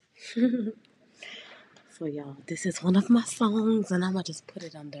So, y'all, this is one of my songs, and I'm gonna just put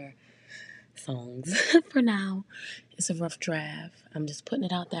it under songs for now. It's a rough draft. I'm just putting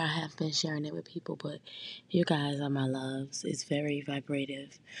it out there. I have been sharing it with people, but you guys are my loves. It's very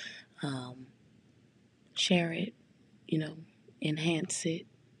vibrative. Um, Share it, you know, enhance it.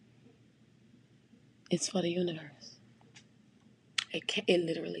 It's for the universe. It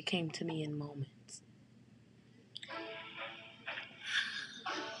literally came to me in moments.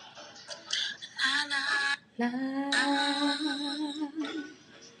 La,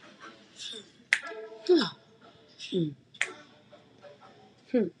 Hmm.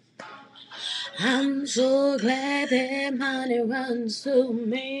 Hmm. I'm so glad that money runs to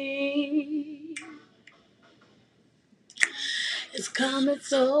me. It's coming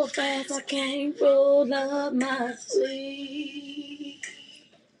so fast I can't roll up my sleeve.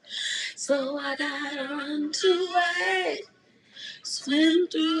 So I gotta run to it, swim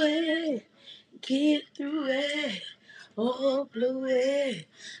through it, get through it, oh blue it.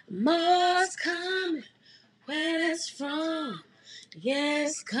 More's coming, where it's from.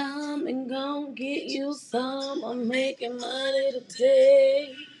 Yes, come and gon' get you some. I'm making money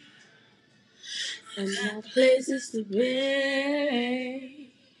today, and my places to be.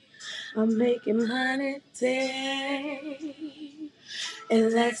 I'm making money today,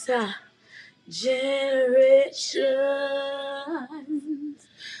 and that's our generation.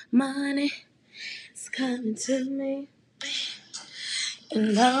 Money is coming to me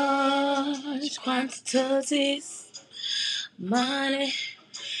in large quantities. Money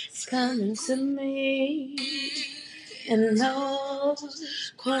is coming to me in large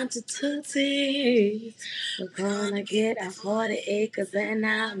quantities. We're gonna get our 40 acres and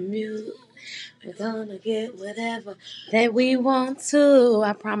our mule. We're gonna get whatever that we want to.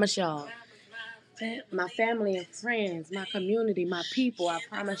 I promise y'all. My family and friends, my community, my people, I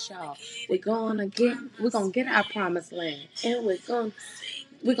promise y'all, we're gonna get our promised land. And we're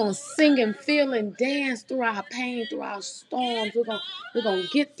gonna sing and feel and dance through our pain, through our storms. We're gonna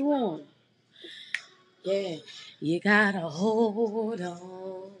get through them. Yeah. You gotta hold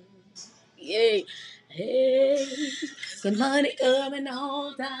on. Yeah. Hey, the money coming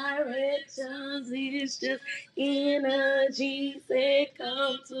all directions. It's just energy. Say,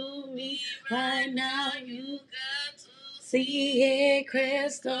 come to me right now. You got to see it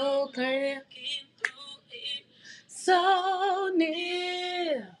crystal clear. So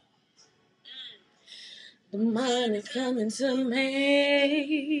near. The money's coming to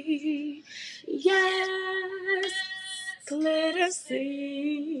me. Yes, clear to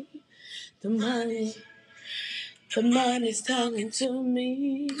see. The money's coming to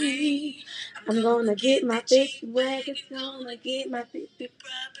me. I'm gonna get my 50 wagons, gonna get my 50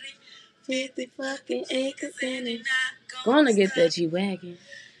 property, 50 fucking acres, and it's gonna get that G-Wagon.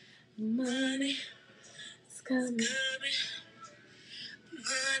 Money is coming.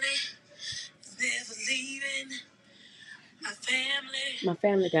 Money is never leaving. My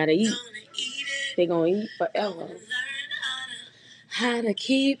family gotta eat. They gonna eat forever. How to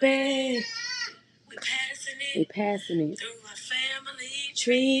keep it. We passing it through our family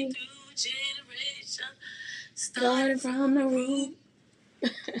tree, through generation, starting from the root.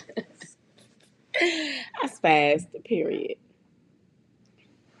 I spazzed, period.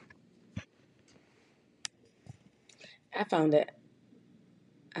 I found it.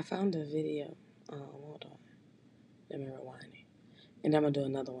 I found a video. Hold on. Let me rewind it. And I'm gonna do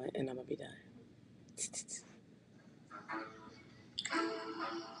another one and I'm gonna be done.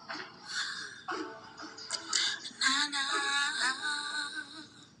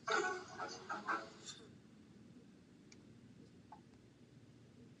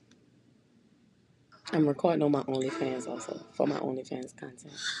 I'm recording on my OnlyFans also for my OnlyFans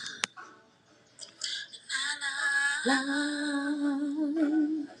content.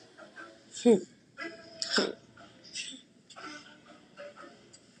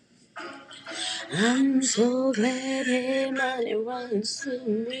 I'm so glad that money runs to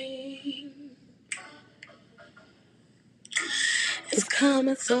me. It's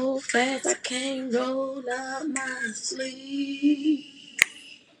coming so fast I can't roll up my sleeve.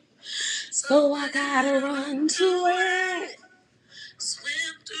 So I gotta run to it,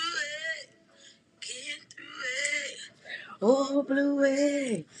 swim through it, get through it. Oh, blue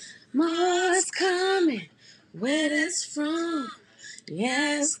it, Mars coming, where that's from.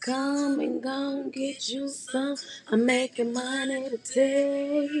 Yes, coming, gon' get you some. I'm making money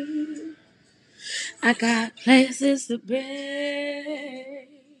today. I got places to be.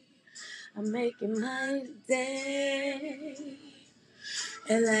 I'm making money today.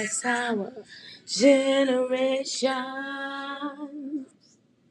 And that's our generation.